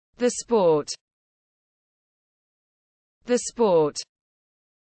The sport. The sport.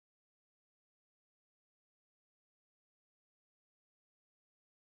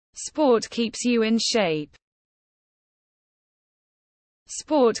 Sport keeps you in shape.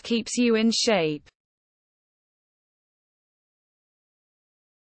 Sport keeps you in shape.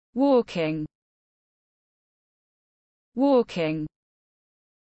 Walking. Walking.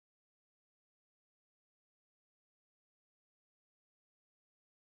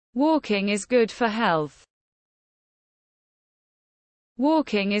 Walking is good for health.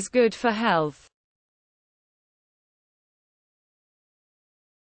 Walking is good for health.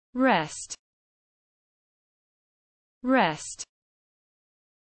 Rest. Rest.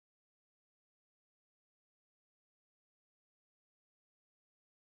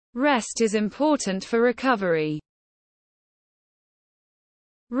 Rest is important for recovery.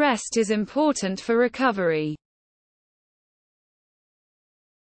 Rest is important for recovery.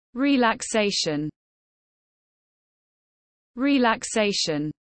 Relaxation. Relaxation.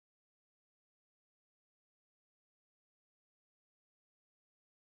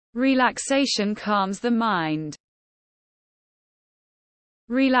 Relaxation calms the mind.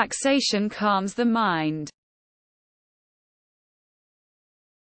 Relaxation calms the mind.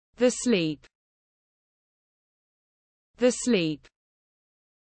 The sleep. The sleep.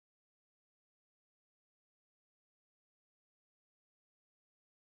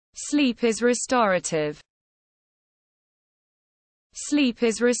 Sleep is restorative. Sleep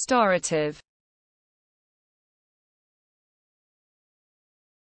is restorative.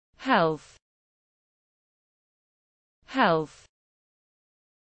 Health. Health.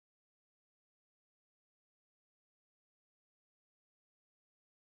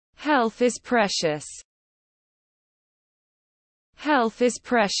 Health is precious. Health is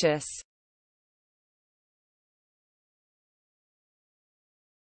precious.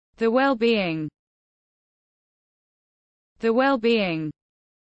 The well-being. The well-being.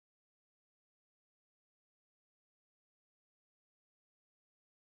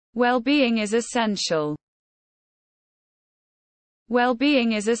 Well-being is essential.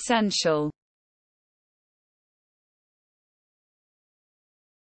 Well-being is essential.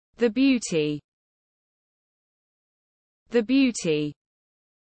 The beauty. The beauty.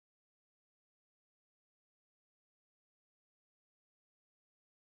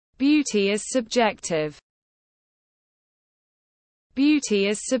 Beauty is subjective. Beauty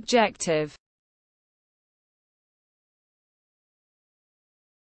is subjective.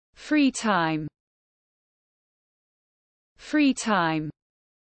 Free time. Free time.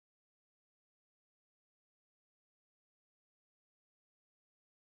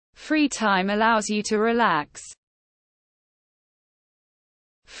 Free time allows you to relax.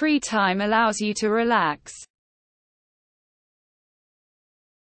 Free time allows you to relax.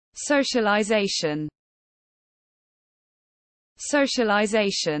 Socialization.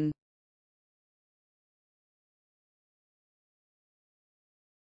 Socialization.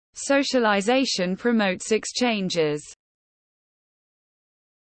 Socialization promotes exchanges.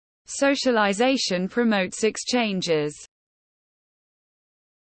 Socialization promotes exchanges.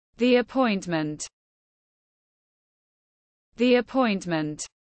 The appointment. The appointment.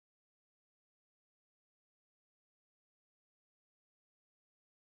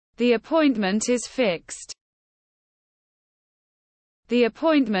 The appointment is fixed. The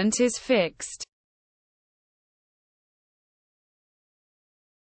appointment is fixed.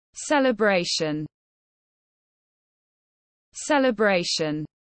 Celebration. Celebration.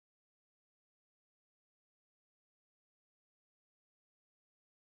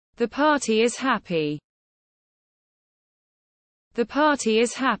 The party is happy. The party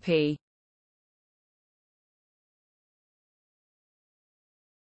is happy.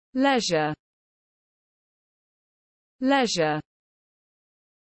 Leisure. Leisure.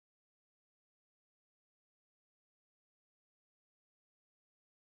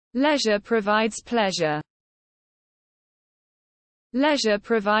 Leisure provides pleasure. Leisure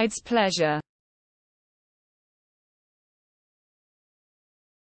provides pleasure.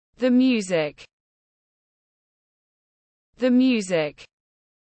 The music. The music.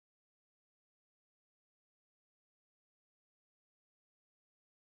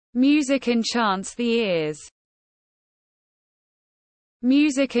 Music enchants the ears.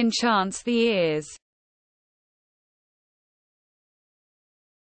 Music enchants the ears.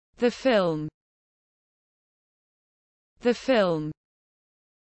 The film. The film.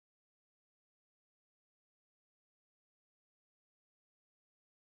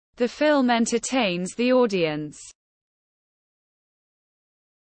 The film entertains the audience.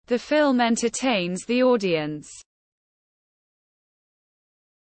 The film entertains the audience.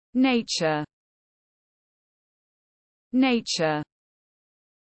 nature, nature,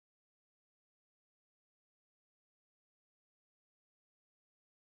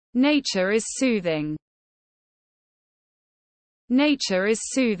 nature is soothing, nature is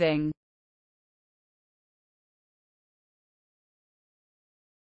soothing,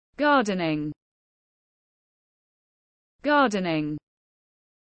 gardening, gardening,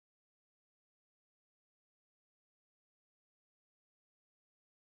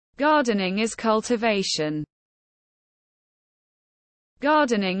 gardening is cultivation,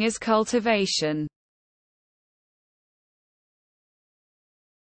 gardening is cultivation,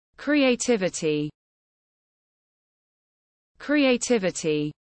 creativity,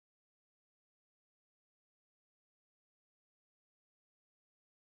 creativity,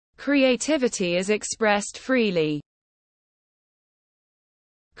 creativity is expressed freely,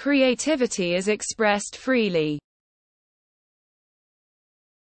 creativity is expressed freely,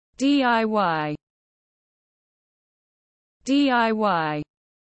 DIY, DIY,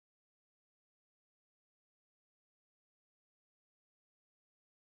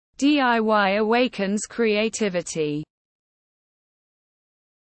 DIY awakens creativity,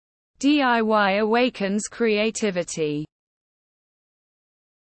 DIY awakens creativity,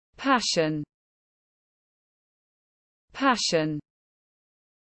 passion, passion,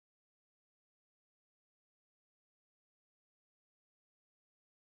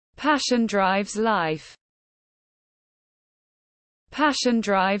 passion drives life, passion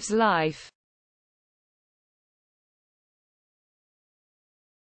drives life,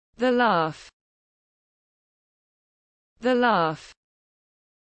 the laugh, the laugh,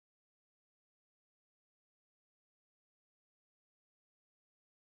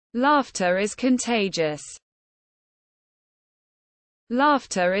 laughter is contagious,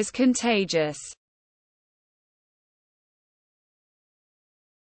 laughter is contagious,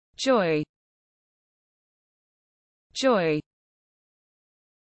 joy, joy,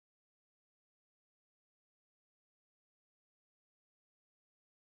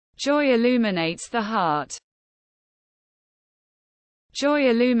 joy illuminates the heart, joy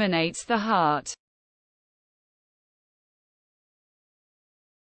illuminates the heart,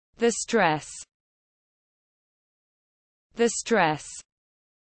 the stress, the stress,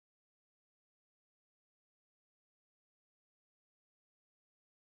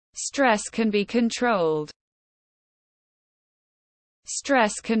 stress can be controlled,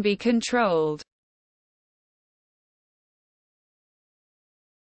 stress can be controlled,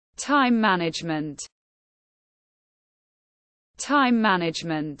 time management, time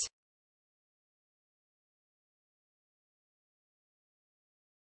management,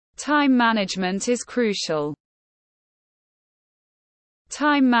 time management is crucial,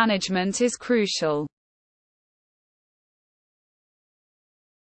 time management is crucial,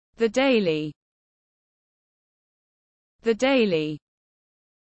 the daily, the daily,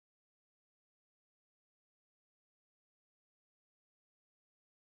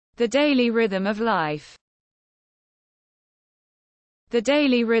 the daily rhythm of life, the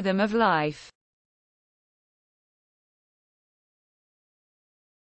daily rhythm of life,